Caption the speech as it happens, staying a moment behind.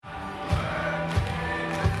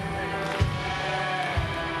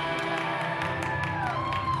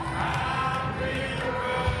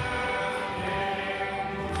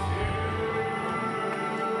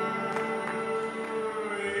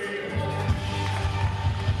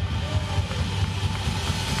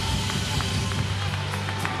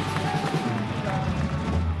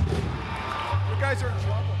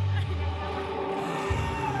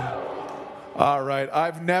All right,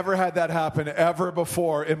 I've never had that happen ever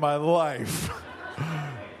before in my life.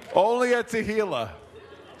 Only at Tehillah.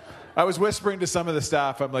 I was whispering to some of the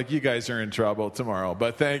staff, I'm like, you guys are in trouble tomorrow,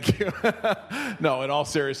 but thank you. No, in all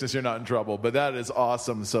seriousness, you're not in trouble, but that is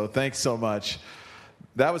awesome, so thanks so much.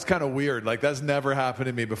 That was kind of weird. Like, that's never happened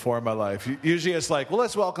to me before in my life. Usually it's like, well,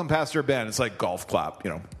 let's welcome Pastor Ben. It's like golf clap,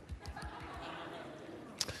 you know.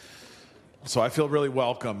 So I feel really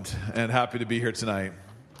welcomed and happy to be here tonight.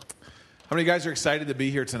 How many of you guys are excited to be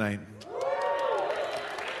here tonight?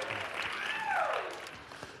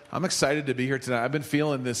 I'm excited to be here tonight. I've been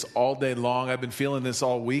feeling this all day long. I've been feeling this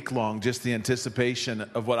all week long, just the anticipation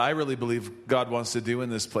of what I really believe God wants to do in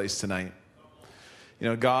this place tonight. You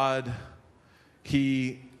know, God,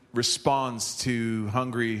 He responds to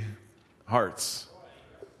hungry hearts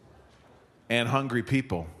and hungry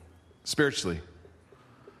people spiritually.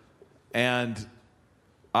 And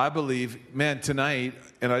I believe, man, tonight,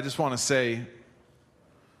 and I just want to say,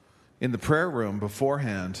 in the prayer room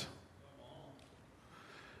beforehand,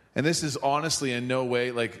 and this is honestly in no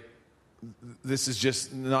way, like, this is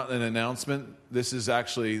just not an announcement. This is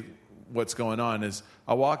actually what's going on. Is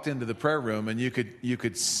I walked into the prayer room, and you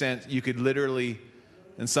could sense, you could literally,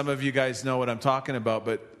 and some of you guys know what I'm talking about,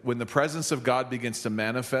 but when the presence of God begins to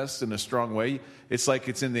manifest in a strong way, it's like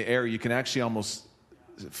it's in the air. You can actually almost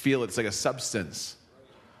feel it. It's like a substance.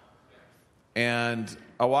 And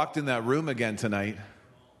I walked in that room again tonight,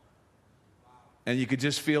 and you could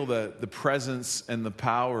just feel the presence and the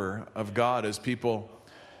power of God as people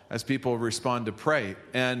respond to pray.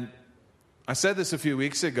 And I said this a few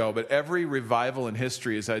weeks ago, but every revival in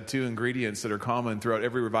history has had two ingredients that are common throughout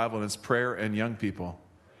every revival, and it's prayer and young people.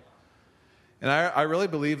 And I really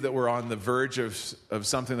believe that we're on the verge of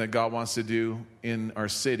something that God wants to do in our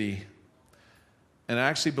city. And I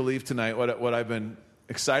actually believe tonight what I've been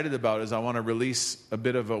excited about is I want to release a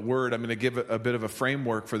bit of a word. I'm going to give a bit of a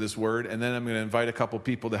framework for this word, and then I'm going to invite a couple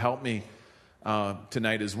people to help me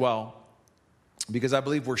tonight as well, because I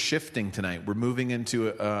believe we're shifting tonight. We're moving into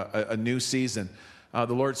a new season. The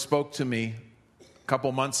Lord spoke to me a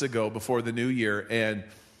couple months ago before the new year, and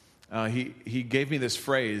He gave me this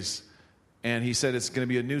phrase, and He said it's going to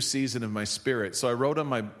be a new season of my Spirit. So I wrote on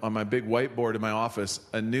my big whiteboard in my office,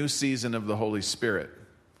 a new season of the Holy Spirit.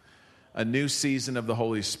 A new season of the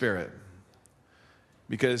Holy Spirit.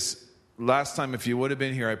 Because last time, if you would have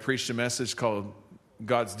been here, I preached a message called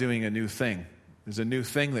God's Doing a New Thing. There's a new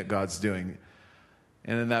thing that God's doing.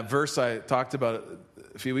 And in that verse I talked about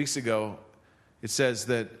a few weeks ago, it says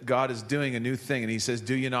that God is doing a new thing. And He says,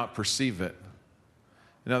 do you not perceive it?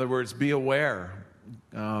 In other words, be aware.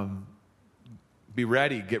 Be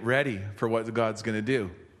ready. Get ready for what God's going to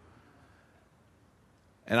do.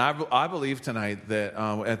 And I believe tonight that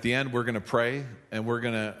at the end we're going to pray and we're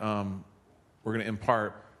going to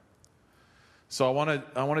impart. So I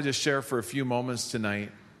want to just share for a few moments tonight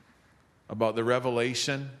about the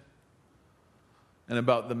revelation and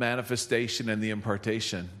about the manifestation and the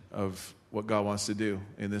impartation of what God wants to do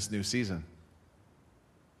in this new season.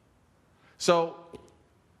 So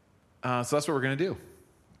that's what we're going to do.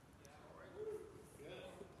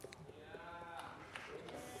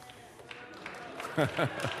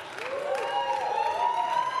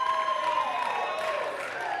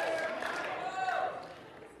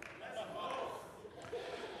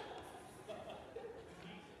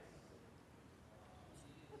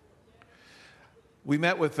 We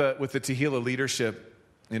met with the Tehillah leadership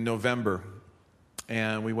in November,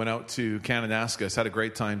 and we went out to Kananaskis, had a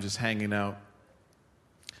great time just hanging out.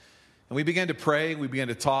 And we began to pray, we began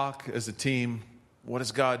to talk as a team. What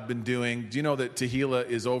has God been doing? Do you know that Tehillah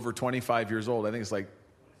is over 25 years old? I think it's like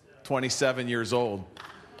 27 years old.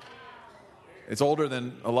 It's older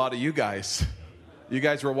than a lot of you guys. You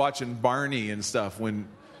guys were watching Barney and stuff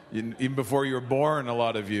even before you were born, a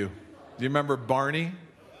lot of you. Do you remember Barney?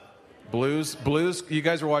 Blues? You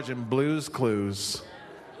guys were watching Blues Clues.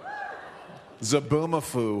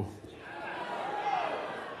 Zaboomafoo.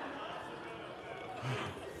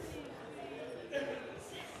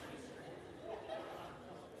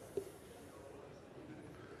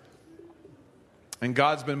 And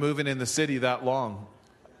God's been moving in the city that long.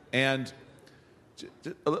 And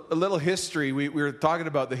a little history, we were talking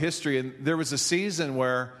about the history, and there was a season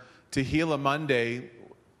where Tehillah Monday,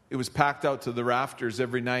 it was packed out to the rafters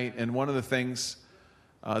every night. And one of the things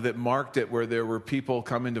that marked it, where there were people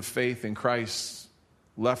coming to faith in Christ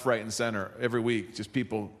left, right, and center every week, just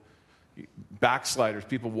people, backsliders,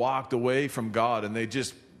 people walked away from God, and they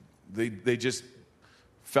just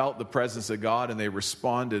felt the presence of God, and they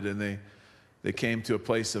responded, and they came to a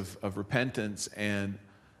place of repentance, and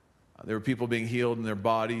there were people being healed in their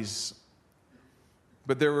bodies.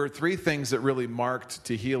 But there were three things that really marked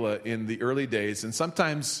Tehillah in the early days. And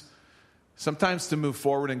sometimes to move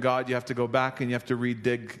forward in God, you have to go back and you have to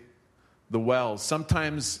redig the wells.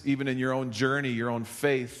 Sometimes even in your own journey, your own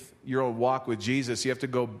faith, your own walk with Jesus, you have to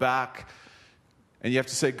go back and you have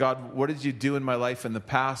to say, God, what did you do in my life in the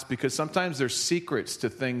past? Because sometimes there's secrets to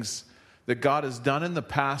things that God has done in the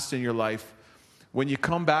past in your life. When you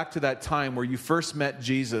come back to that time where you first met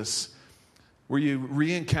Jesus, where you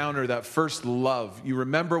re-encounter that first love, you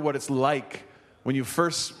remember what it's like when you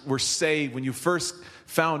first were saved, when you first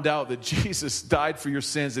found out that Jesus died for your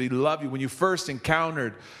sins, that he loved you, when you first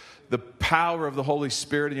encountered the power of the Holy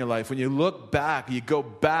Spirit in your life. When you look back, you go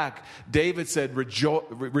back. David said,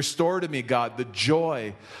 restore to me, God, the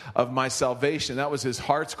joy of my salvation. That was his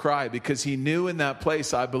heart's cry, because he knew in that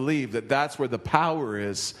place, I believe, that that's where the power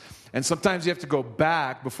is. And sometimes you have to go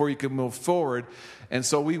back before you can move forward. And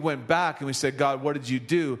so we went back and we said, God, what did you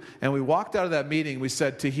do? And we walked out of that meeting. We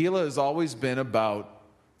said, Tehillah has always been about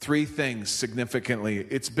three things significantly.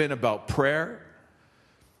 It's been about prayer.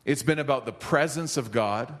 It's been about the presence of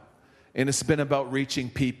God. And it's been about reaching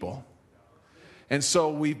people. And so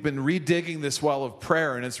we've been redigging this well of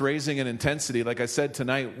prayer, and it's raising in intensity. Like I said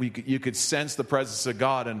tonight, you could sense the presence of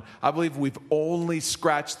God. And I believe we've only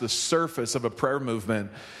scratched the surface of a prayer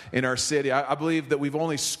movement in our city. I believe that we've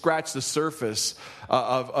only scratched the surface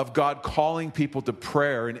of God calling people to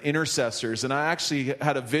prayer and intercessors. And I actually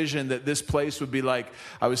had a vision that this place would be like,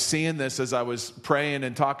 I was seeing this as I was praying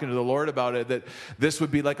and talking to the Lord about it, that this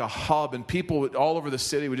would be like a hub, and people all over the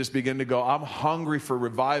city would just begin to go, I'm hungry for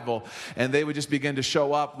revival. And they would just begin to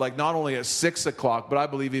show up, like not only at 6 o'clock, but I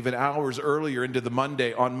believe even hours earlier into the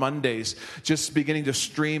on Mondays, just beginning to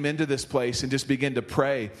stream into this place and just begin to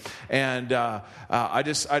pray. And I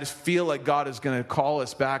just feel like God is going to call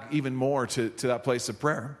us back even more to that place of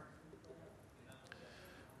prayer.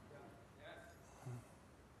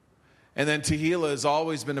 And then Tehillah has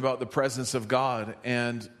always been about the presence of God.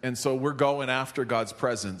 And so we're going after God's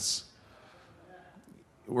presence.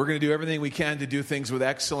 We're going to do everything we can to do things with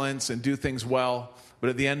excellence and do things well.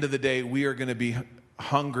 But at the end of the day, we are going to be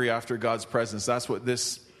hungry after God's presence. That's what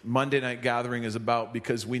this Monday night gathering is about,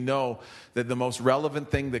 because we know that the most relevant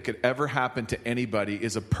thing that could ever happen to anybody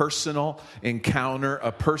is a personal encounter,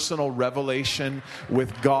 a personal revelation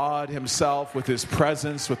with God himself, with his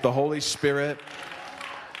presence, with the Holy Spirit.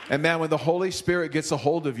 And man, when the Holy Spirit gets a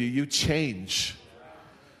hold of you, you change.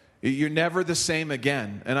 You're never the same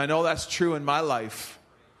again. And I know that's true in my life.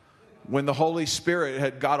 When the Holy Spirit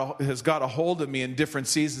has got a hold of me in different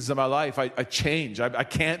seasons of my life, I change. I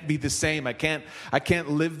can't be the same. I can't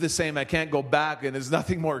live the same. I can't go back. And there's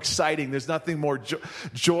nothing more exciting. There's nothing more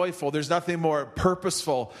joyful. There's nothing more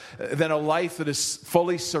purposeful than a life that is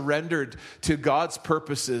fully surrendered to God's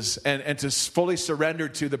purposes and to fully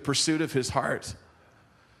surrendered to the pursuit of his heart.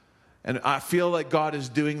 And I feel like God is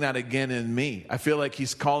doing that again in me. I feel like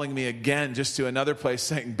he's calling me again just to another place,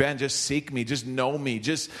 saying, Ben, just seek me, just know me,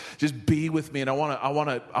 just be with me. And I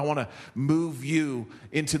want to move you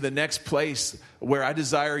into the next place where I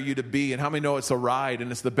desire you to be. And how many know it's a ride, and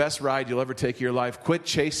it's the best ride you'll ever take in your life? Quit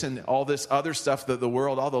chasing all this other stuff that the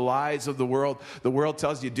world, all the lies of the world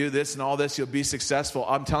tells you do this and all this, you'll be successful.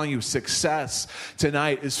 I'm telling you, success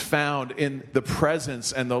tonight is found in the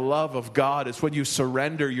presence and the love of God. It's when you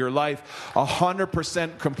surrender your life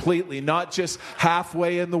 100% completely, not just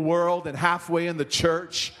halfway in the world and halfway in the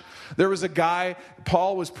church. There was a guy,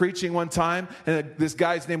 Paul was preaching one time, and this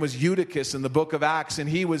guy's name was Eutychus in the book of Acts, and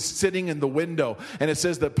he was sitting in the window. And it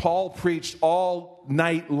says that Paul preached all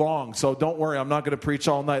night long. So don't worry, I'm not going to preach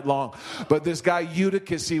all night long. But this guy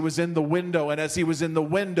Eutychus, he was in the window, and as he was in the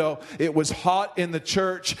window, it was hot in the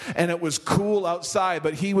church, and it was cool outside.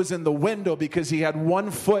 But he was in the window because he had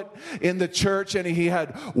 1 foot in the church, and he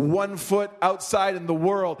had 1 foot outside in the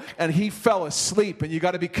world, and he fell asleep. And you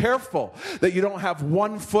got to be careful that you don't have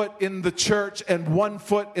 1 foot in the church and 1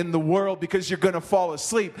 foot in the world, because you're going to fall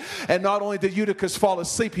asleep. And not only did Eutychus fall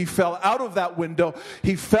asleep, he fell out of that window.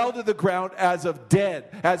 He fell to the ground as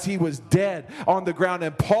he was dead on the ground.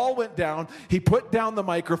 And Paul went down, he put down the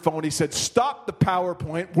microphone, he said, stop the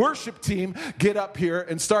PowerPoint, worship team, get up here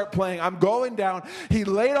and start playing. I'm going down. He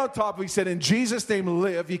laid on top of it, he said, in Jesus' name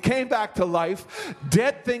live. He came back to life.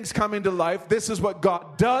 Dead things come into life. This is what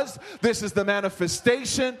God does. This is the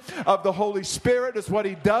manifestation of the Holy Spirit, is what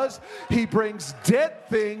he does. He brings dead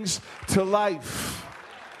things to life.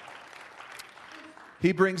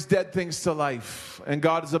 He brings dead things to life. And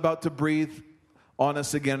God is about to breathe on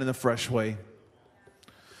us again in a fresh way.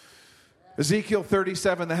 Ezekiel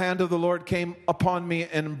 37, the hand of the Lord came upon me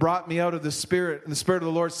and brought me out of the Spirit. And the Spirit of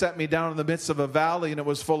the Lord set me down in the midst of a valley, and it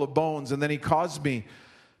was full of bones. And then he caused me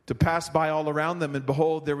to pass by all around them, and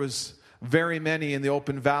behold, there was very many in the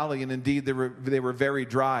open valley, and indeed they were very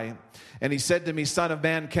dry. And he said to me, Son of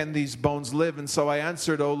man, can these bones live? And so I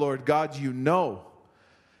answered, O Lord God, you know.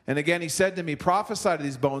 And again he said to me, prophesy to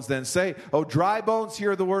these bones, then say, O dry bones,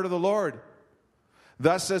 hear the word of the Lord.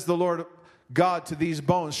 Thus says the Lord God to these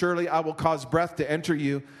bones, surely I will cause breath to enter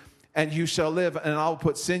you, and you shall live, and I will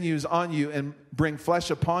put sinews on you, and bring flesh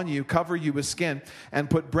upon you, cover you with skin, and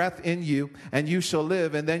put breath in you, and you shall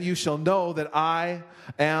live, and then you shall know that I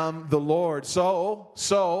am the Lord.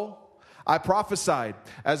 So I prophesied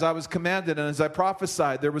as I was commanded, and as I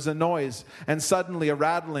prophesied, there was a noise, and suddenly a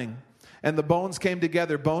rattling, and the bones came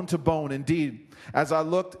together, bone to bone. Indeed, as I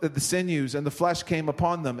looked at the sinews, and the flesh came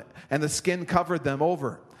upon them, and the skin covered them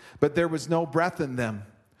over, but there was no breath in them.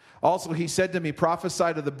 Also he said to me,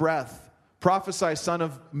 prophesy to the breath. Prophesy, son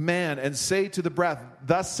of man, and say to the breath,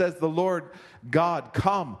 thus says the Lord God,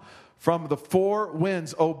 come from the four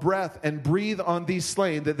winds, O breath, and breathe on these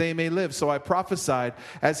slain that they may live. So I prophesied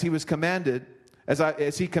as he was commanded,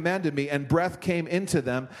 as he commanded me, and breath came into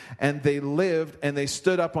them, and they lived, and they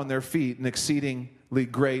stood up on their feet, an exceedingly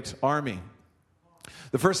great army.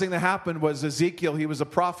 The first thing that happened was Ezekiel. He was a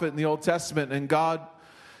prophet in the Old Testament, and God,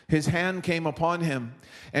 his hand came upon him,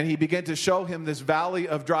 and he began to show him this valley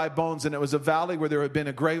of dry bones. And it was a valley where there had been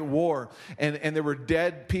a great war, and there were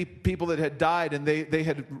dead people that had died, and they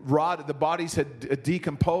had rotted. The bodies had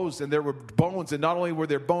decomposed, and there were bones. And not only were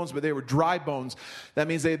there bones, but they were dry bones. That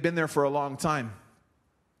means they had been there for a long time.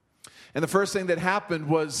 And the first thing that happened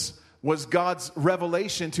was God's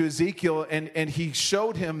revelation to Ezekiel, and he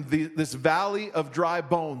showed him this valley of dry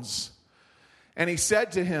bones. And he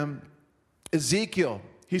said to him, Ezekiel,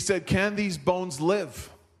 he said, can these bones live?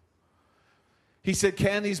 He said,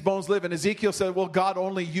 can these bones live? And Ezekiel said, well, God,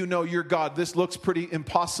 only you know, you're God. This looks pretty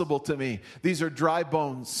impossible to me. These are dry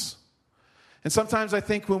bones. And sometimes I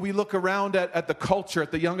think when we look around at the culture,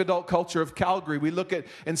 at the young adult culture of Calgary, we look at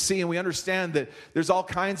and see and we understand that there's all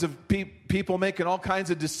kinds of people making all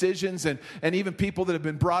kinds of decisions, and even people that have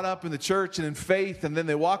been brought up in the church and in faith, and then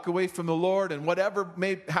they walk away from the Lord, and whatever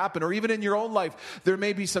may happen, or even in your own life, there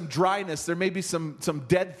may be some dryness, there may be some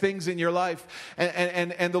dead things in your life.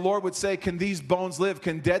 And the Lord would say, can these bones live?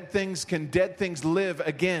 Can dead things live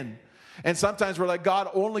again? And sometimes we're like, God,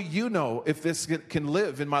 only you know if this can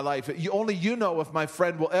live in my life. Only you know if my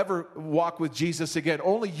friend will ever walk with Jesus again.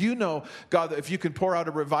 Only you know, God, if you can pour out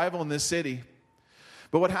a revival in this city.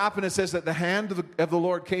 But what happened, it says that the hand of the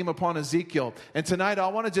Lord came upon Ezekiel. And tonight I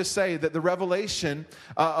want to just say that the revelation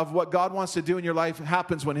of what God wants to do in your life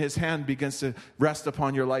happens when his hand begins to rest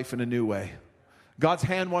upon your life in a new way. God's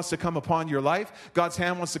hand wants to come upon your life. God's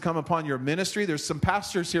hand wants to come upon your ministry. There's some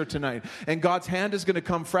pastors here tonight, and God's hand is going to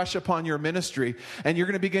come fresh upon your ministry, and you're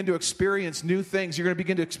going to begin to experience new things. You're going to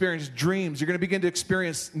begin to experience dreams. You're going to begin to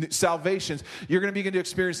experience salvations. You're going to begin to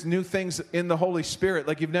experience new things in the Holy Spirit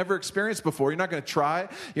like you've never experienced before. You're not going to try.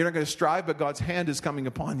 You're not going to strive, but God's hand is coming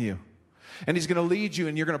upon you. And he's going to lead you,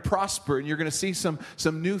 and you're going to prosper, and you're going to see some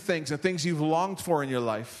new things and things you've longed for in your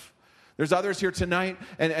life. There's others here tonight,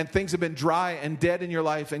 and things have been dry and dead in your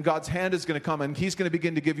life, and God's hand is going to come, and he's going to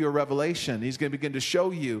begin to give you a revelation. He's going to begin to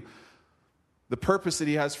show you the purpose that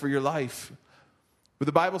he has for your life. But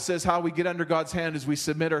the Bible says how we get under God's hand is we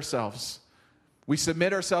submit ourselves. We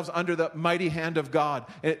submit ourselves under the mighty hand of God.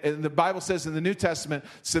 And the Bible says in the New Testament,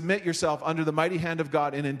 submit yourself under the mighty hand of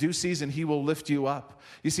God, and in due season he will lift you up.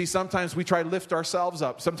 You see, sometimes we try to lift ourselves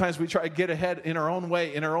up. Sometimes we try to get ahead in our own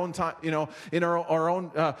way, in our own time, in our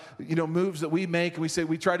own moves that we make. And we say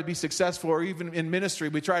we try to be successful, or even in ministry,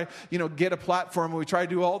 we try to get a platform, and we try to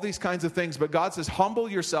do all these kinds of things. But God says, humble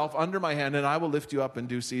yourself under my hand, and I will lift you up in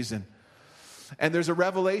due season. And there's a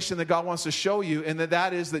revelation that God wants to show you, and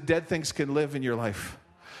that is that dead things can live in your life.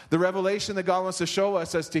 The revelation that God wants to show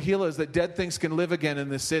us as Tehillah is that dead things can live again in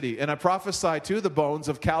this city. And I prophesy to the bones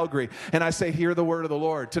of Calgary, and I say, hear the word of the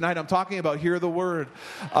Lord. Tonight I'm talking about hear the word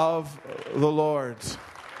of the Lord.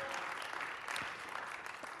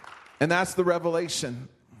 And that's the revelation.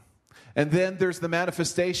 And then there's the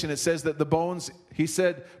manifestation. It says that the bones, he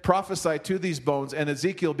said, prophesy to these bones, and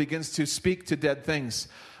Ezekiel begins to speak to dead things.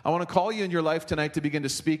 I want to call you in your life tonight to begin to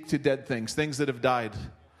speak to dead things, things that have died.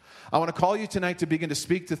 I want to call you tonight to begin to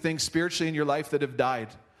speak to things spiritually in your life that have died.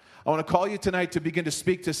 I want to call you tonight to begin to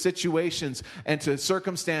speak to situations and to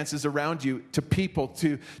circumstances around you, to people,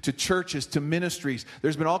 to churches, to ministries.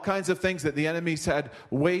 There's been all kinds of things that the enemy's had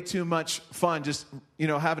way too much fun just,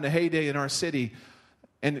 having a heyday in our city.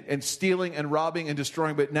 and stealing and robbing and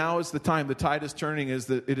destroying. But now is the time. The tide is turning.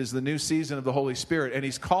 It is the new season of the Holy Spirit. And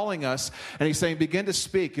he's calling us, and he's saying, begin to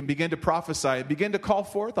speak and begin to prophesy and begin to call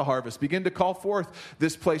forth a harvest. Begin to call forth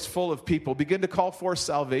this place full of people. Begin to call forth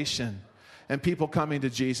salvation and people coming to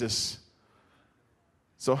Jesus.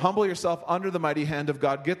 So humble yourself under the mighty hand of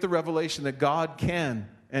God. Get the revelation that God can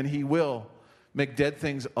and he will make dead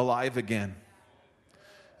things alive again.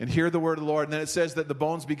 And hear the word of the Lord. And then it says that the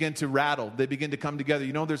bones begin to rattle. They begin to come together.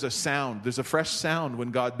 You know, there's a sound. There's a fresh sound when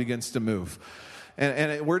God begins to move.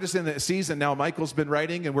 And we're just in the season now. Michael's been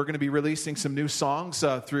writing, and we're going to be releasing some new songs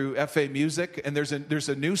through FA Music. And there's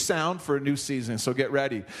a new sound for a new season, so get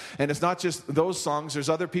ready. And it's not just those songs. There's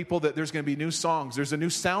other people that there's going to be new songs. There's a new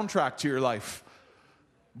soundtrack to your life.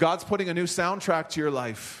 God's putting a new soundtrack to your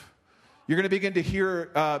life. You're going to begin to hear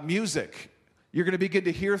music. You're going to begin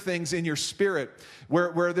to hear things in your spirit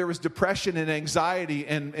where there was depression and anxiety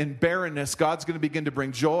and barrenness. God's going to begin to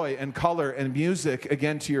bring joy and color and music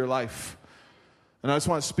again to your life. And I just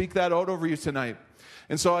want to speak that out over you tonight.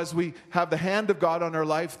 And so as we have the hand of God on our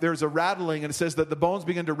life, there's a rattling, and it says that the bones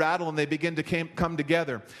begin to rattle and they begin to come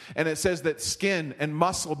together. And it says that skin and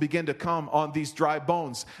muscle begin to come on these dry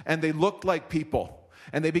bones, and they look like people,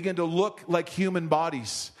 and they begin to look like human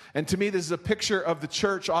bodies. And to me, this is a picture of the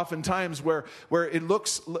church oftentimes where it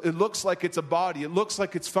looks like it's a body. It looks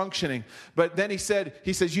like it's functioning. But then he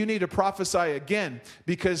says, you need to prophesy again,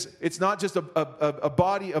 because it's not just a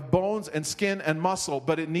body of bones and skin and muscle,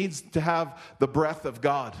 but it needs to have the breath of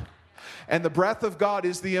God. And the breath of God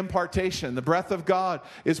is the impartation. The breath of God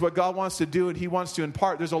is what God wants to do, and he wants to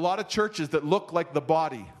impart. There's a lot of churches that look like the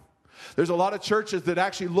body. There's a lot of churches that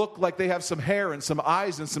actually look like they have some hair and some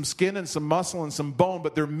eyes and some skin and some muscle and some bone,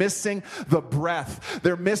 but they're missing the breath.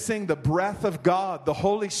 They're missing the breath of God, the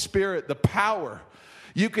Holy Spirit, the power.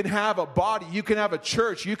 You can have a body. You can have a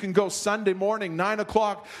church. You can go Sunday morning, 9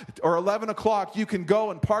 o'clock or 11 o'clock. You can go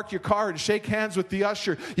and park your car and shake hands with the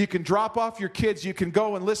usher. You can drop off your kids. You can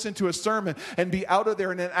go and listen to a sermon and be out of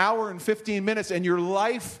there in an hour and 15 minutes. And your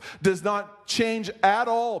life does not change at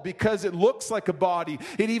all, because it looks like a body.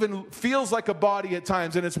 It even feels like a body at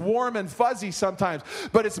times. And it's warm and fuzzy sometimes.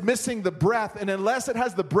 But it's missing the breath. And unless it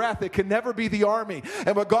has the breath, it can never be the army.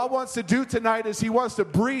 And what God wants to do tonight is he wants to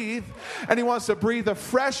breathe. And he wants to breathe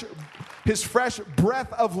his fresh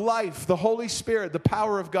breath of life, the Holy Spirit, the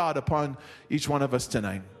power of God upon each one of us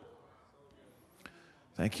tonight.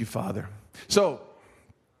 Thank you, Father. So,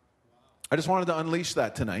 I just wanted to unleash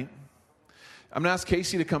that tonight. I'm going to ask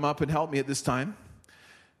Casey to come up and help me at this time,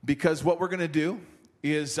 because what we're going to do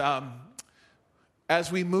is, as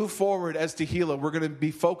we move forward as Tehillah, we're going to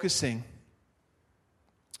be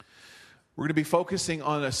focusing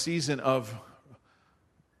on a season of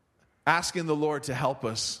asking the Lord to help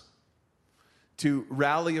us to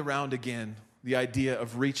rally around again the idea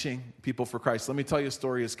of reaching people for Christ. Let me tell you a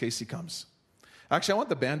story as Casey comes. Actually, I want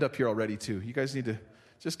the band up here already too. You guys need to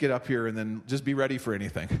just get up here and then just be ready for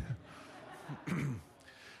anything.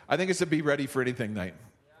 I think it's a be ready for anything night.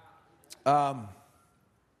 I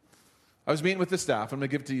was meeting with the staff. I'm going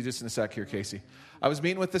to give it to you just in a sec here, Casey. I was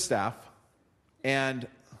meeting with the staff, and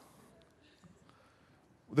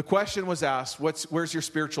the question was asked, where's your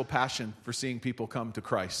spiritual passion for seeing people come to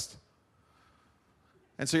Christ?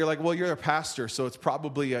 And so you're like, well, you're a pastor, so it's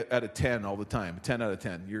probably at a 10 all the time, 10 out of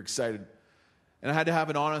 10. You're excited. And I had to have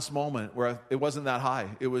an honest moment where it wasn't that high.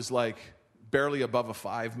 It was like barely above a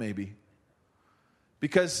 5 maybe.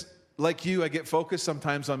 Because like you, I get focused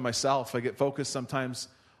sometimes on myself. I get focused sometimes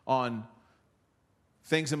on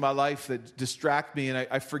things in my life that distract me, and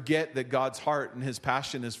I forget that God's heart and his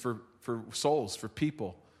passion is for souls, for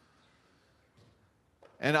people.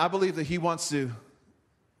 And I believe that he wants to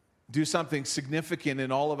do something significant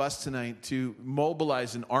in all of us tonight to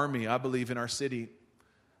mobilize an army, I believe, in our city.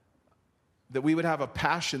 That we would have a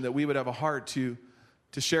passion, that we would have a heart to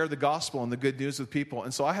share the gospel and the good news with people.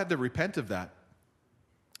 And so I had to repent of that.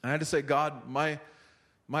 I had to say, God, my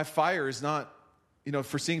fire is not,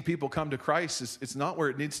 for seeing people come to Christ, it's not where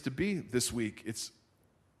it needs to be this week.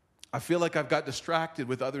 I feel like I've got distracted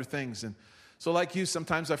with other things. And so like you,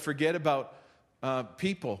 sometimes I forget about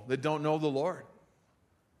people that don't know the Lord.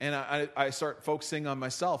 And I start focusing on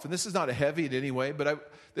myself. And this is not a heavy in any way,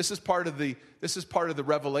 but this is part of the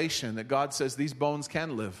revelation that God says these bones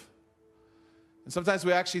can live. And sometimes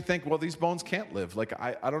we actually think, well, these bones can't live. Like,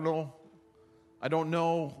 I don't know. I don't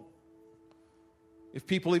know if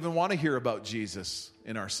people even want to hear about Jesus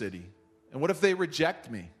in our city. And what if they reject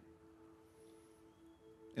me?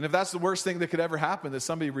 And if that's the worst thing that could ever happen, that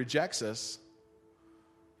somebody rejects us,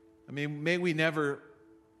 I mean, may we never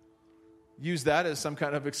use that as some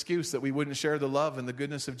kind of excuse that we wouldn't share the love and the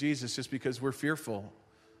goodness of Jesus just because we're fearful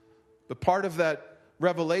But part of that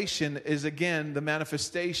revelation is, again, the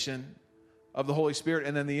manifestation of the Holy Spirit,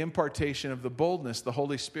 and then the impartation of the boldness, the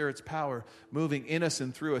Holy Spirit's power moving in us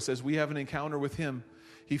and through us as we have an encounter with Him.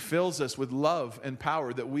 He fills us with love and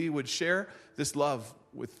power that we would share this love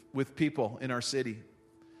with people in our city.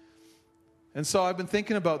 And so I've been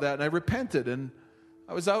thinking about that, and I repented. And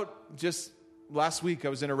I was out just last week. I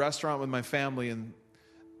was in a restaurant with my family, and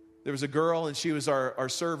there was a girl, and she was our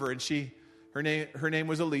server, and her name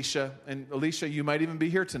was Alicia. And Alicia, you might even be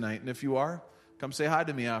here tonight, and if you are, come say hi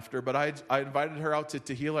to me after. But I invited her out to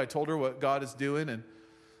Tehillah. I told her what God is doing, and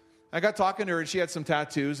I got talking to her, and she had some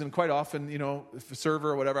tattoos. And quite often, if a server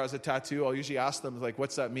or whatever has a tattoo, I'll usually ask them, like,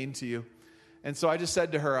 what's that mean to you? And so I just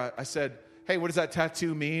said to her, I said, hey, what does that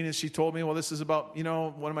tattoo mean? And she told me, well, this is about,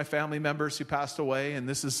 one of my family members who passed away, and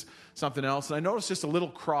this is something else. And I noticed just a little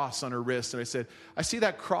cross on her wrist, and I said, I see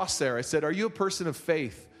that cross there. I said, are you a person of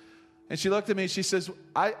faith? And she looked at me, and she says,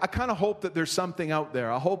 I kind of hope that there's something out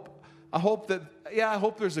there. I hope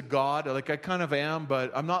there's a God. Like, I kind of am,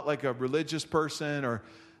 but I'm not like a religious person or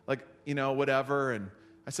like, whatever. And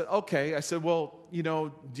I said, okay. I said, well,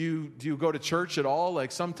 do you go to church at all?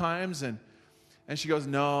 Like sometimes? And she goes,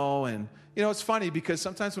 no. And, it's funny because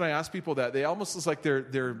sometimes when I ask people that, they almost look like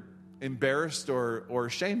they're embarrassed or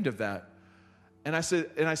ashamed of that. And I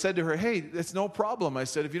said to her, hey, it's no problem. I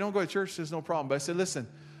said, if you don't go to church, there's no problem. But I said, listen,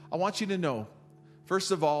 I want you to know,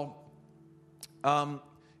 first of all,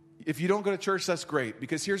 if you don't go to church, that's great.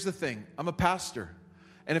 Because here's the thing. I'm a pastor.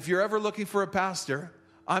 And if you're ever looking for a pastor,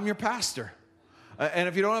 I'm your pastor. And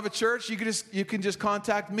if you don't have a church, you can just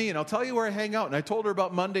contact me, and I'll tell you where I hang out. And I told her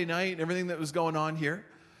about Monday night and everything that was going on here.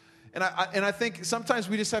 And I think sometimes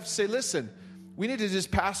we just have to say, listen, we need to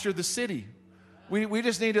just pastor the city. We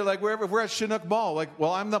just need to, like, wherever we're at Chinook Mall, like,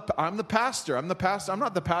 well, I'm the pastor. I'm the pastor. I'm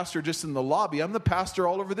not the pastor just in the lobby. I'm the pastor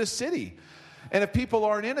all over this city. And if people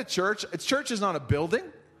aren't in a church is not a building.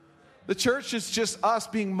 The church is just us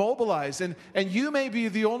being mobilized. And you may be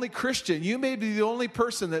the only Christian. You may be the only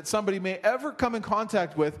person that somebody may ever come in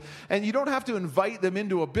contact with. And you don't have to invite them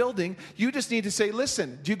into a building. You just need to say,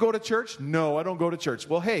 listen, do you go to church? No, I don't go to church.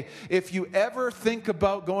 Well, hey, if you ever think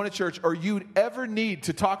about going to church or you ever need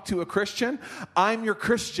to talk to a Christian, I'm your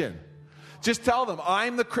Christian. Just tell them,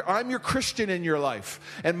 I'm your Christian in your life.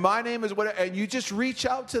 And my name is what, and you just reach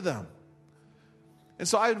out to them. And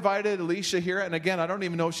so I invited Alicia here, and again, I don't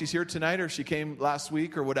even know if she's here tonight or she came last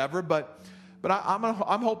week or whatever, but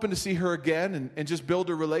I'm hoping to see her again and just build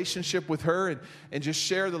a relationship with her and just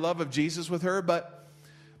share the love of Jesus with her. But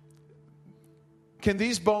can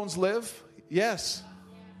these bones live? Yes.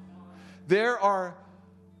 There are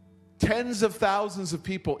tens of thousands of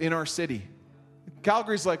people in our city.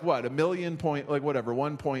 Calgary's like what?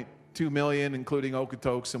 1.2 million, including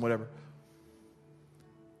Okotoks and whatever.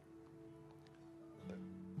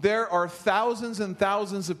 There are thousands and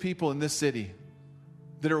thousands of people in this city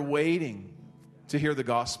that are waiting to hear the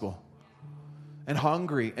gospel and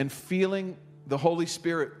hungry and feeling the Holy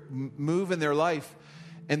Spirit move in their life.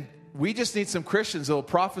 And we just need some Christians that will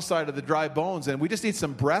prophesy to the dry bones, and we just need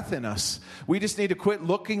some breath in us. We just need to quit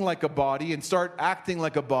looking like a body and start acting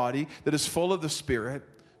like a body that is full of the Spirit,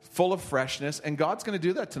 full of freshness. And God's going to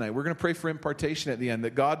do that tonight. We're going to pray for impartation at the end,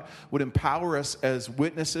 that God would empower us as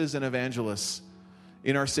witnesses and evangelists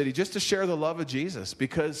in our city, just to share the love of Jesus.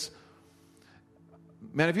 Because,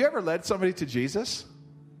 man, have you ever led somebody to Jesus?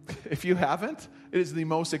 If you haven't, it is the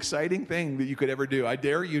most exciting thing that you could ever do. I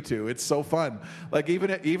dare you to. It's so fun. Like, even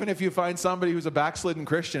if you find somebody who's a backslidden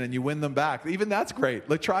Christian and you win them back, even that's great.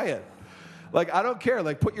 Like, try it. Like, I don't care.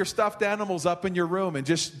 Like, put your stuffed animals up in your room and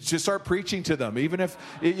just start preaching to them. Even if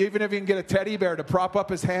you can get a teddy bear to prop up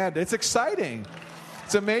his hand, it's exciting.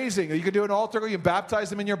 It's amazing. You can do an altar call. You can baptize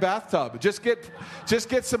them in your bathtub. Just get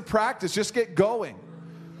some practice. Just get going.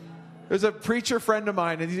 There's a preacher friend of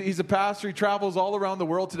mine, and he's a pastor. He travels all around the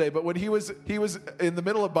world today. But when he was in the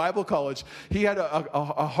middle of Bible college, he had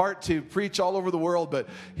a heart to preach all over the world. But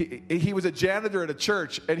he was a janitor at a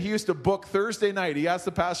church, and he used to book Thursday night. He asked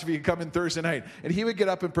the pastor if he could come in Thursday night. And he would get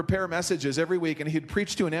up and prepare messages every week, and he'd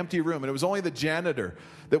preach to an empty room. And it was only the janitor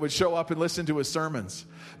that would show up and listen to his sermons.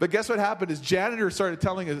 But guess what happened? His janitor started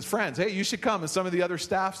telling his friends, hey, you should come. And some of the other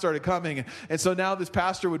staff started coming. And so now this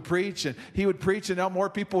pastor would preach, and he would preach, and now more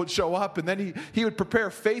people would show up. And then he would prepare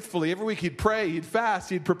faithfully. Every week he'd pray, he'd fast,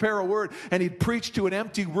 he'd prepare a word, and he'd preach to an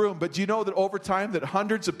empty room. But do you know that over time that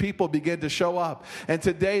hundreds of people began to show up? And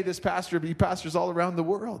today this pastor, he pastors all around the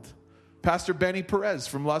world. Pastor Benny Perez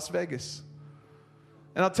from Las Vegas.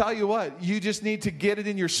 And I'll tell you what, you just need to get it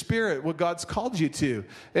in your spirit, what God's called you to.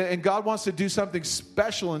 And God wants to do something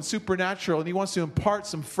special and supernatural, and he wants to impart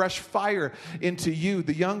some fresh fire into you,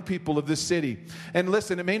 the young people of this city. And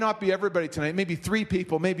listen, it may not be everybody tonight, maybe 3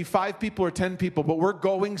 people, maybe 5 people or 10 people, but we're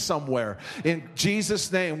going somewhere. In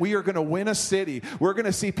Jesus' name, we are going to win a city. We're going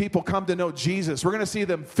to see people come to know Jesus. We're going to see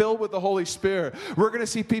them filled with the Holy Spirit. We're going to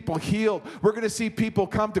see people healed. We're going to see people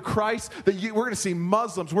come to Christ. We're going to see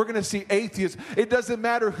Muslims. We're going to see atheists. It doesn't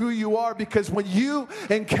matter who you are, because when you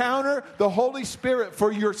encounter the Holy Spirit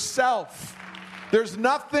for yourself, there's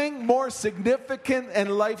nothing more significant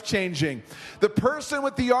and life-changing. The person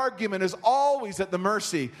with the argument is always at the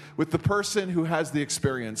mercy with the person who has the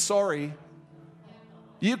experience. Sorry.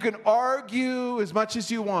 You can argue as much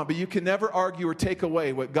as you want, but you can never argue or take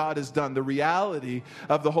away what God has done, the reality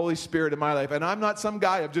of the Holy Spirit in my life. And I'm not some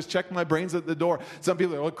guy, I've just checked my brains at the door. Some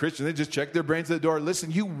people are, Christian, they just check their brains at the door.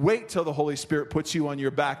 Listen, you wait till the Holy Spirit puts you on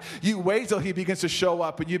your back. You wait till he begins to show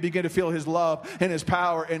up and you begin to feel his love and his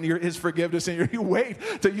power and his forgiveness. And you wait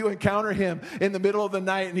till you encounter him in the middle of the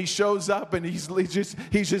night and he shows up and he's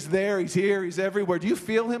just there. He's here. He's everywhere. Do you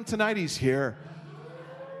feel him tonight? He's here.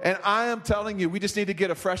 And I am telling you, we just need to get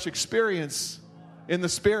a fresh experience in the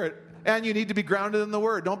Spirit. And you need to be grounded in the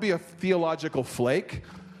Word. Don't be a theological flake.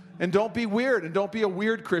 And don't be weird. And don't be a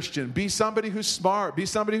weird Christian. Be somebody who's smart. Be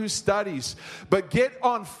somebody who studies. But get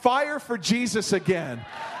on fire for Jesus again.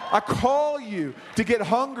 I call you to get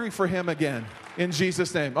hungry for him again. In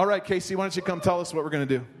Jesus' name. All right, Casey, why don't you come tell us what we're going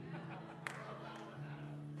to do?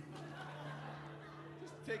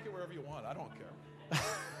 Just take it wherever you want. I don't care.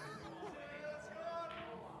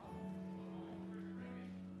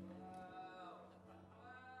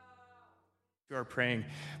 Are praying,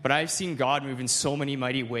 but I've seen God move in so many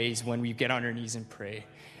mighty ways when we get on our knees and pray.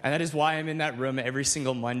 And that is why I'm in that room every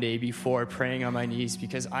single Monday before praying on my knees,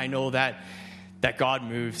 because I know that God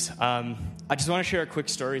moves. I just want to share a quick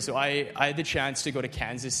story. So I had the chance to go to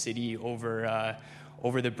Kansas City over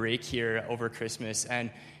the break here over Christmas, and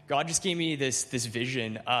God just gave me this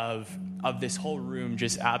vision of this whole room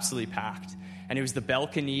just absolutely packed. And it was the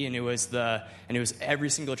balcony, and it was every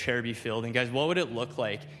single chair be filled. And guys, what would it look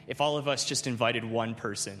like if all of us just invited one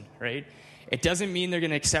person, right? It doesn't mean they're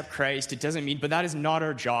going to accept Christ. It doesn't mean, but that is not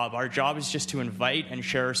our job. Our job is just to invite and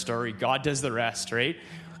share our story. God does the rest, right?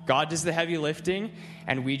 God does the heavy lifting,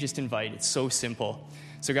 and we just invite. It's so simple.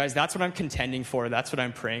 So guys, that's what I'm contending for. That's what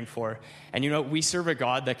I'm praying for. And you know, we serve a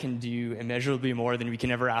God that can do immeasurably more than we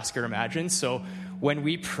can ever ask or imagine. So when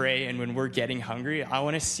we pray and when we're getting hungry, I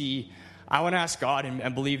want to ask God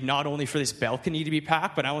and believe not only for this balcony to be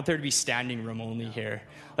packed, but I want there to be standing room only here.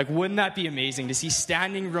 Like, wouldn't that be amazing to see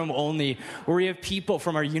standing room only, where we have people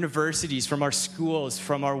from our universities, from our schools,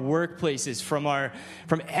 from our workplaces,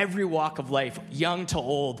 from every walk of life, young to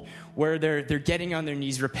old, where they're getting on their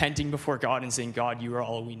knees, repenting before God and saying, God, you are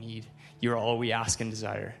all we need. You are all we ask and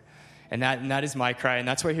desire. And that is my cry. And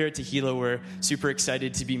that's why here at Tehillah, we're super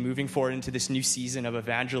excited to be moving forward into this new season of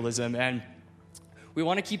evangelism. And we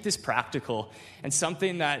want to keep this practical. And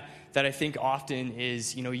something that I think often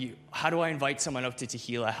is, how do I invite someone up to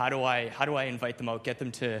Tehillah? How do I invite them out? Get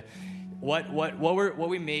them to what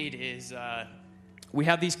we made is we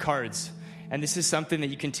have these cards, and this is something that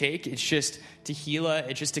you can take. It's just Tehillah.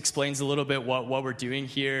 It just explains a little bit what we're doing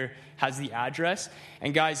here. Has the address.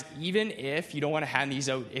 And guys, even if you don't want to hand these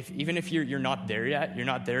out, even if you're not there yet, you're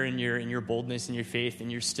not there in your boldness and your faith,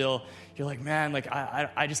 and you're like, man, like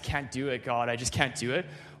I just can't do it, God. I just can't do it.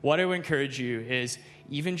 What I would encourage you is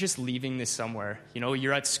even just leaving this somewhere.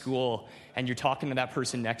 You're at school and you're talking to that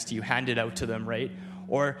person next to you, hand it out to them, right?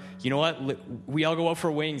 Or, you know what, we all go out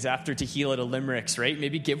for wings after Tehillah to Limericks, right?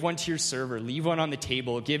 Maybe give one to your server, leave one on the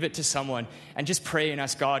table, give it to someone, and just pray and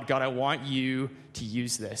ask God, I want you to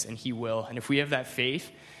use this, and he will. And if we have that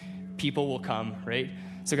faith, people will come, right?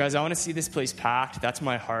 So guys, I want to see this place packed. That's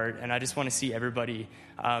my heart, and I just want to see everybody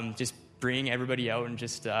just bring everybody out and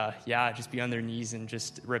just be on their knees and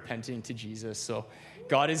just repenting to Jesus. So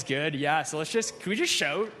God is good. Yeah, so can we just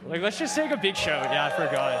shout? Let's just take a big shout,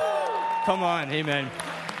 for God. Come on, amen.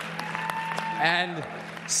 And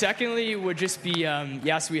secondly would just be,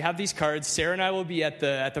 so we have these cards. Sarah and I will be at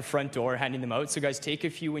the front door handing them out. So guys, take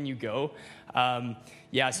a few when you go. So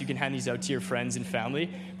you can hand these out to your friends and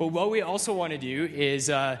family. But what we also want to do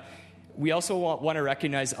is we also want to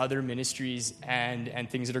recognize other ministries and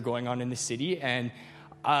things that are going on in the city. And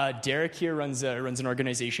Derek here runs an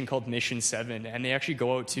organization called Mission 7, and they actually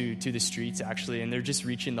go out to the streets, actually, and they're just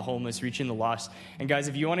reaching the homeless, reaching the lost. And guys,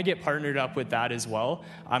 if you want to get partnered up with that as well,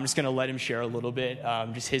 I'm just going to let him share a little bit,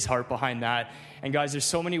 just his heart behind that. And guys, there's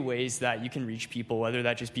so many ways that you can reach people, whether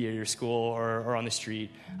that just be at your school or on the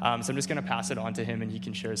street. So I'm just going to pass it on to him, and he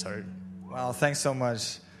can share his heart. Wow, thanks so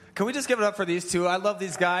much. Can we just give it up for these two? I love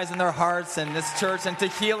these guys and their hearts and this church and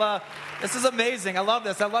Tequila. This is amazing. I love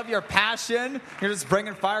this. I love your passion. You're just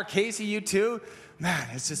bringing fire. Casey, you too. Man,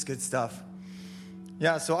 it's just good stuff.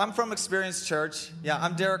 Yeah, so I'm from Experience Church. Yeah,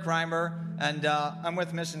 I'm Derek Reimer, and I'm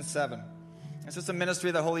with Mission 7. It's just a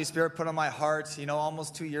ministry the Holy Spirit put on my heart,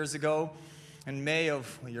 almost 2 years ago in May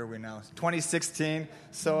of, what year are we now? 2016.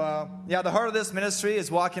 So, the heart of this ministry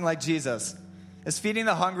is walking like Jesus. It's feeding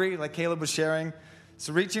the hungry, like Caleb was sharing. It's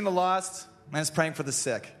reaching the lost, and it's praying for the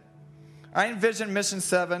sick. I envision Mission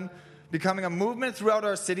 7 becoming a movement throughout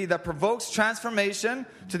our city that provokes transformation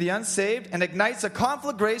to the unsaved and ignites a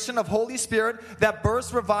conflagration of Holy Spirit that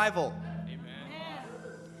bursts revival. Amen.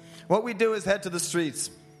 What we do is head to the streets.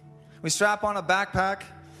 We strap on a backpack,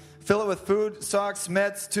 fill it with food, socks,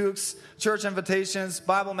 meds, toques, church invitations,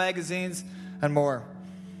 Bible magazines, and more.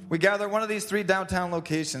 We gather one of these 3 downtown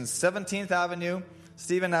locations, 17th Avenue,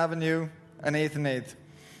 Stephen Avenue, and 8th and 8th,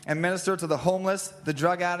 and minister to the homeless, the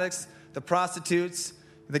drug addicts, the prostitutes,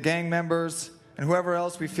 the gang members, and whoever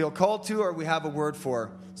else we feel called to or we have a word for.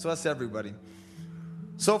 So that's everybody.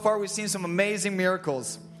 So far, we've seen some amazing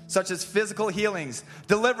miracles, such as physical healings,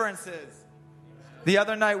 deliverances. The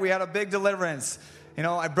other night, we had a big deliverance.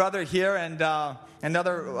 My brother here and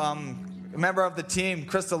another member of the team,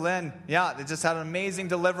 Crystal Lynn, they just had an amazing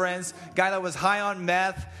deliverance. Guy that was high on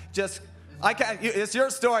meth, it's your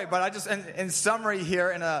story, but I just, in summary here,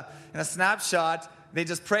 in a snapshot, they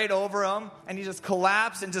just prayed over him, and he just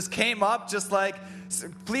collapsed and just came up, just like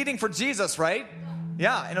pleading for Jesus, right?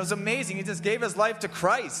 Yeah, and it was amazing. He just gave his life to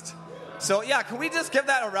Christ. So, can we just give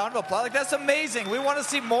that a round of applause? Like, that's amazing. We want to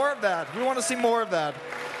see more of that.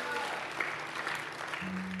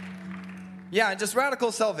 Yeah, and just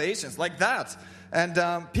radical salvations like that.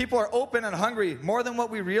 And people are open and hungry more than what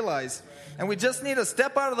we realize. And we just need to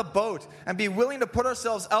step out of the boat and be willing to put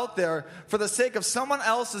ourselves out there for the sake of someone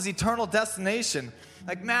else's eternal destination.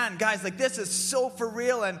 Like, man, guys, this is so for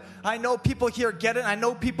real. And I know people here get it. I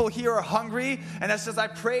know people here are hungry. And it's just, I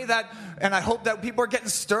pray that, and I hope that people are getting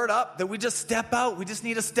stirred up, that we just step out. We just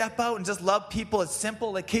need to step out and just love people. It's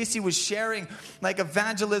simple. Like Casey was sharing,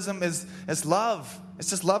 evangelism is love. It's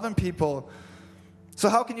just loving people. So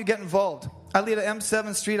how can you get involved? I lead a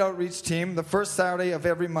M7 street outreach team the first Saturday of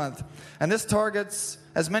every month. And this targets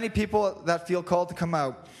as many people that feel called to come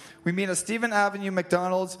out. We meet at Stephen Avenue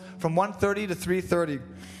McDonald's from 1:30 to 3:30.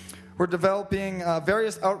 We're developing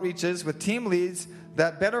various outreaches with team leads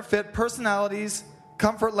that better fit personalities,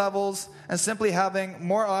 comfort levels, and simply having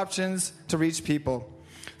more options to reach people.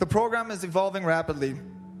 The program is evolving rapidly.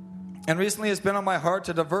 And recently it's been on my heart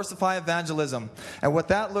to diversify evangelism. And what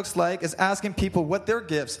that looks like is asking people what their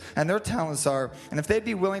gifts and their talents are, and if they'd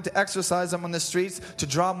be willing to exercise them on the streets to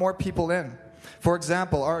draw more people in. For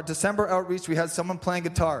example, our December outreach, we had someone playing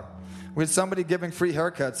guitar. We had somebody giving free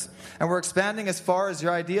haircuts. And we're expanding as far as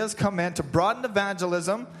your ideas come in to broaden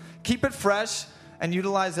evangelism, keep it fresh, and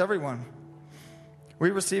utilize everyone. We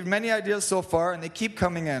received many ideas so far, and they keep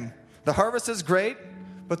coming in. The harvest is great,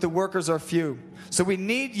 but the workers are few. So we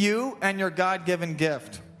need you and your God-given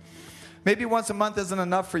gift. Maybe once a month isn't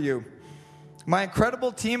enough for you. My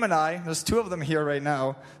incredible team and I, there's 2 of them here right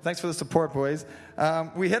now. Thanks for the support, boys.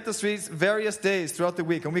 We hit the streets various days throughout the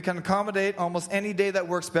week, and we can accommodate almost any day that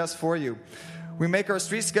works best for you. We make our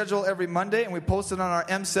street schedule every Monday, and we post it on our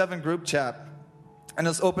M7 group chat. And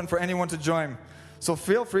it's open for anyone to join. So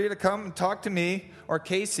feel free to come and talk to me or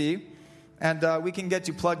Casey, and we can get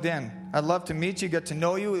you plugged in. I'd love to meet you, get to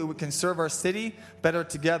know you. We can serve our city better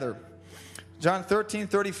together. John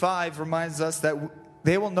 13:35 reminds us that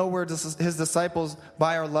they will know we're his disciples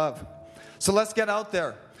by our love. So let's get out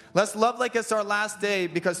there. Let's love like it's our last day,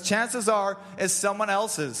 because chances are it's someone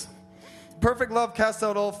else's. Perfect love casts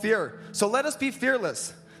out all fear. So let us be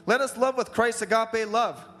fearless. Let us love with Christ's agape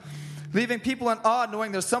love, leaving people in awe,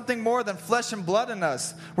 knowing there's something more than flesh and blood in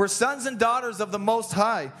us. We're sons and daughters of the Most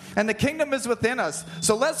High, and the kingdom is within us.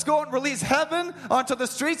 So let's go and release heaven onto the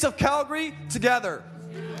streets of Calgary together.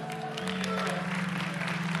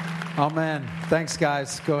 Amen. Thanks,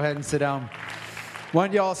 guys. Go ahead and sit down. Why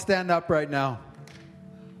don't you all stand up right now?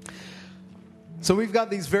 So we've got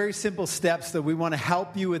these very simple steps that we want to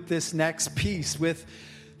help you with this next piece, with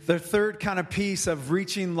the third kind of piece of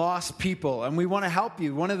reaching lost people. And we want to help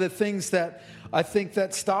you. One of the things that I think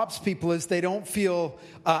that stops people is they don't feel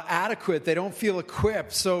adequate. They don't feel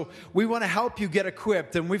equipped. So we want to help you get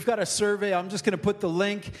equipped. And we've got a survey. I'm just going to put the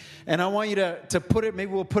link, and I want you to put it,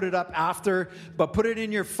 maybe we'll put it up after, but put it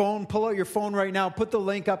in your phone. Pull out your phone right now. Put the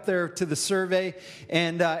link up there to the survey.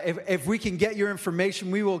 And if we can get your information,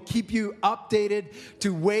 we will keep you updated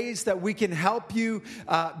to ways that we can help you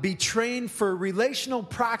be trained for relational,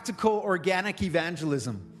 practical, organic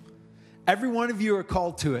evangelism. Every one of you are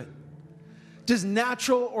called to it. Just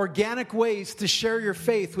natural, organic ways to share your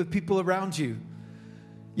faith with people around you.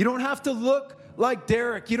 You don't have to look like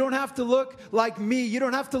Derek. You don't have to look like me. You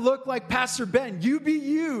don't have to look like Pastor Ben. You be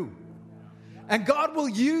you. And God will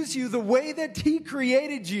use you the way that He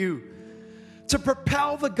created you to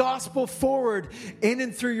propel the gospel forward in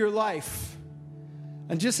and through your life.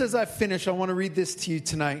 And just as I finish, I want to read this to you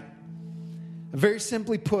tonight. Very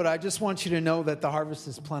simply put, I just want you to know that the harvest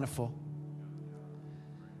is plentiful.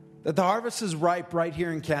 That the harvest is ripe right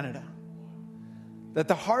here in Canada. That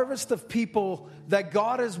the harvest of people that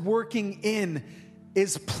God is working in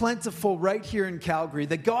is plentiful right here in Calgary.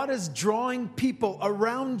 That God is drawing people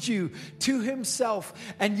around you to Himself,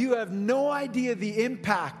 and you have no idea the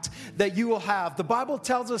impact that you will have. The Bible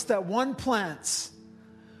tells us that one plants,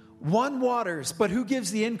 one waters, but who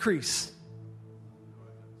gives the increase?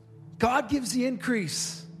 God gives the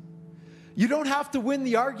increase. You don't have to win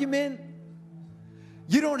the argument.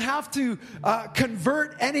 You don't have to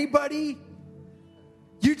convert anybody.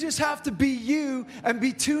 You just have to be you and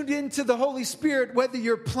be tuned into the Holy Spirit, whether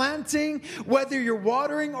you're planting, whether you're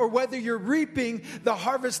watering, or whether you're reaping the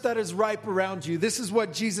harvest that is ripe around you. This is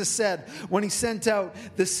what Jesus said when He sent out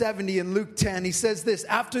the 70 in Luke 10. He says this,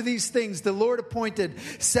 after these things, the Lord appointed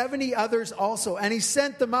 70 others also, and He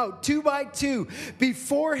sent them out 2 by 2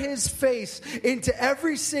 before His face into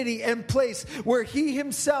every city and place where He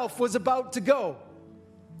Himself was about to go.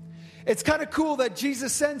 It's kind of cool that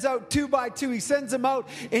Jesus sends out 2 by 2. He sends them out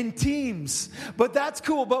in teams. But that's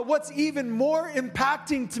cool. But what's even more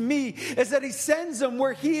impacting to me is that He sends them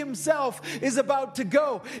where He Himself is about to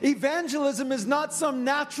go. Evangelism is not some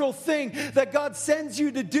natural thing that God sends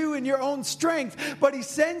you to do in your own strength, but He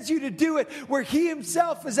sends you to do it where He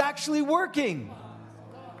Himself is actually working.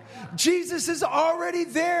 Jesus is already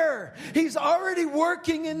there. He's already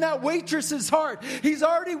working in that waitress's heart. He's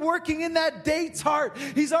already working in that date's heart.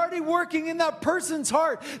 He's already working in that person's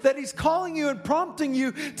heart that He's calling you and prompting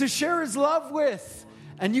you to share His love with.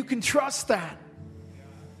 And you can trust that.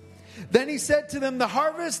 Then He said to them, the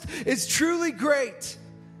harvest is truly great,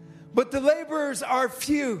 but the laborers are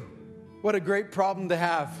few. What a great problem to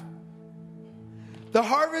have. The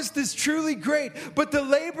harvest is truly great, but the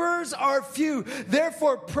laborers are few.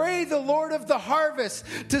 Therefore, pray the Lord of the harvest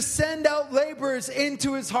to send out laborers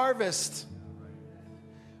into His harvest.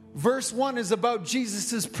 Verse 1 is about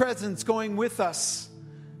Jesus' presence going with us.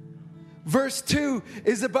 Verse 2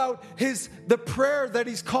 is about the prayer that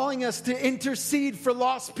He's calling us to intercede for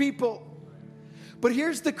lost people. But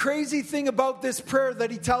here's the crazy thing about this prayer that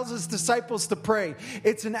He tells His disciples to pray.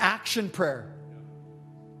 It's an action prayer.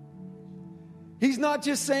 He's not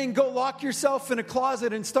just saying, go lock yourself in a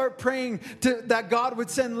closet and start praying that God would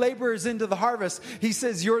send laborers into the harvest. He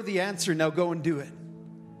says, you're the answer. Now go and do it.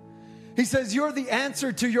 He says, you're the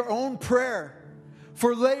answer to your own prayer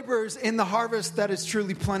for laborers in the harvest that is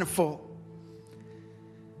truly plentiful.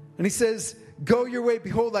 And He says, go your way.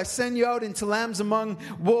 Behold, I send you out into lambs among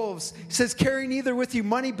wolves. He says, carry neither with you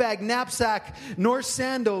money bag, knapsack, nor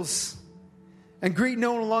sandals. And greet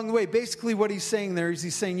no one along the way. Basically what He's saying there is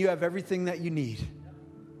He's saying you have everything that you need.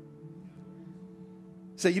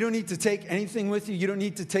 So you don't need to take anything with you. You don't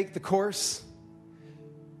need to take the course.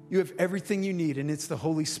 You have everything you need, and it's the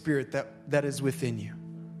Holy Spirit that is within you.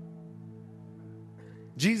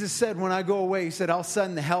 Jesus said, when I go away, He said, I'll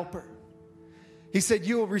send the Helper. He said,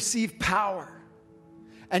 you will receive power,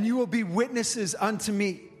 and you will be witnesses unto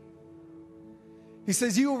me. He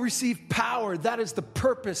says, you will receive power. That is the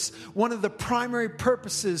purpose, one of the primary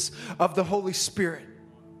purposes of the Holy Spirit.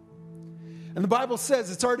 And the Bible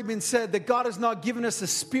says, it's already been said, that God has not given us a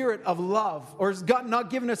spirit of love, or has God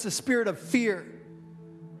not given us a spirit of fear,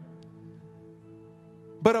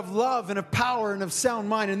 but of love and of power and of sound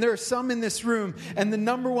mind. And there are some in this room, and the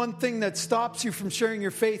number one thing that stops you from sharing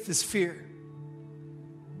your faith is fear.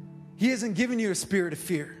 He hasn't given you a spirit of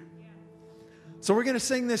fear. So we're going to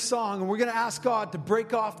sing this song, and we're going to ask God to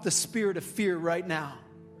break off the spirit of fear right now.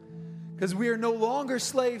 Because we are no longer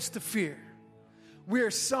slaves to fear. We are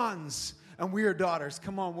sons and we are daughters.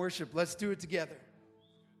 Come on, worship. Let's do it together.